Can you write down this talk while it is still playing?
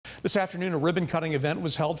This afternoon, a ribbon-cutting event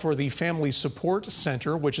was held for the Family Support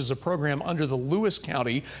Center, which is a program under the Lewis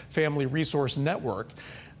County Family Resource Network.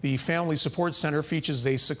 The Family Support Center features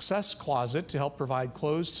a success closet to help provide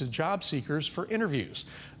clothes to job seekers for interviews.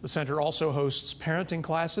 The center also hosts parenting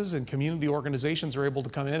classes, and community organizations are able to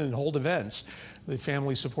come in and hold events. The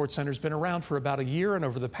Family Support Center has been around for about a year, and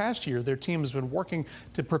over the past year, their team has been working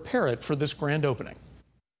to prepare it for this grand opening.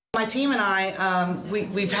 My team and I,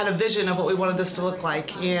 we've had a vision of what we wanted this to look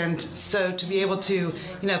like, and so to be able to,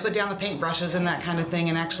 put down the paintbrushes and that kind of thing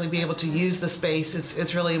and actually be able to use the space,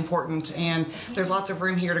 it's really important, and there's lots of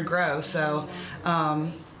room here to grow, so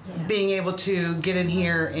being able to get in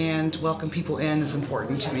here and welcome people in is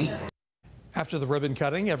important to me. After the ribbon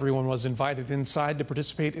cutting, everyone was invited inside to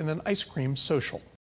participate in an ice cream social.